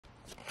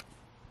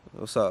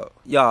What's up?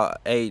 Y'all,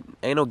 hey,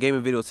 ain't no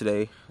gaming video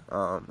today.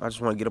 I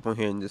just want to get up on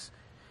here and just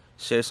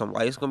share some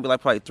light. It's gonna be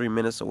like probably 3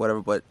 minutes or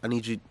whatever, but I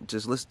need you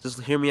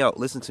just hear me out,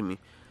 listen to me.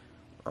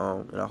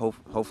 And I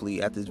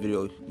hopefully after this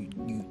video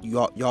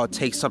y'all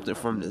take something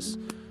from this.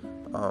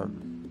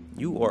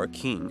 You are a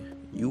king.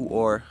 You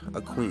are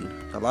a queen.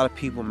 A lot of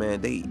people,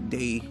 man,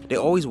 they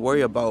always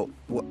worry about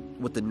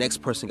what the next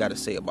person got to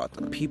say about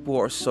them. People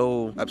are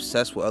so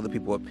obsessed with other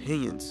people's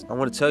opinions. I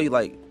want to tell you,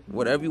 like,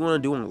 whatever you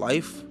want to do in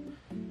life,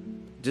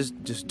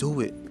 just do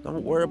it.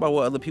 Don't worry about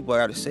what other people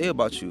got to say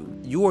about you.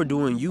 You are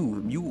doing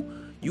you.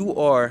 You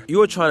are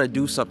trying to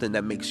do something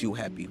that makes you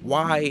happy.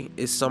 Why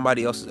is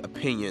somebody else's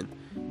opinion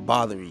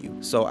bothering you?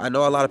 So I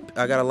know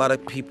I got a lot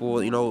of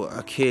people,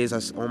 kids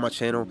that's on my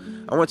channel.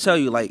 I want to tell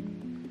you, like,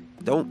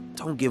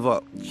 don't give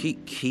up.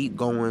 Keep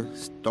going.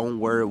 Don't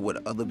worry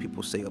what other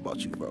people say about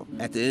you, bro.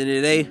 At the end of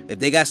the day, if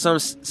they got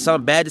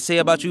something bad to say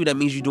about you, that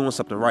means you're doing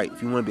something right.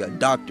 If you want to be a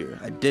doctor,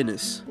 a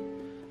dentist,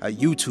 a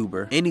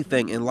YouTuber,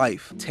 anything in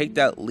life, take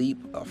that leap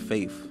of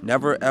faith.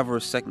 Never ever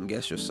second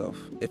guess yourself.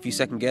 If you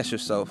second guess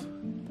yourself,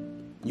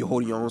 you're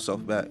holding your own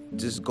self back.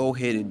 Just go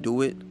ahead and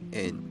do it,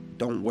 and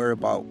don't worry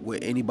about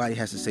what anybody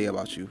has to say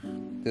about you.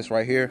 This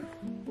right here,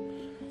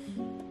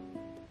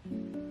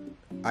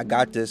 I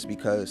got this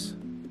because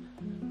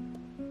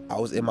I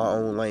was in my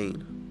own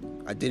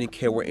lane. I didn't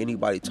care what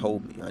anybody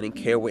told me. I didn't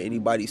care what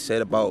anybody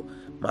said about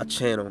my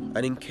channel. I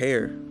didn't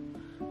care.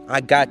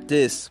 I got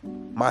this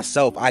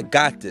myself. I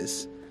got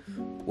this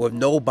with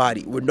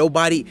nobody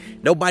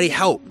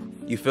help.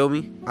 You feel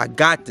me? I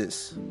got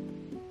this.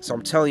 So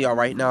I'm telling y'all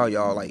right now,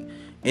 y'all, like,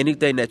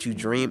 anything that you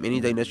dream,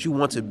 anything that you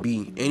want to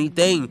be,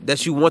 anything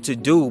that you want to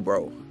do,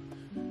 bro,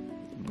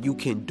 you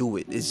can do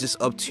it. It's just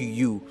up to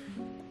you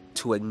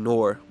to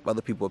ignore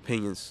other people's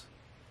opinions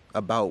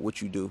about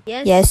what you do.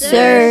 Yes,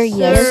 sir.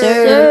 Yes,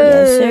 sir.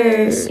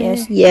 Yes,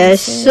 sir.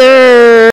 Yes, sir.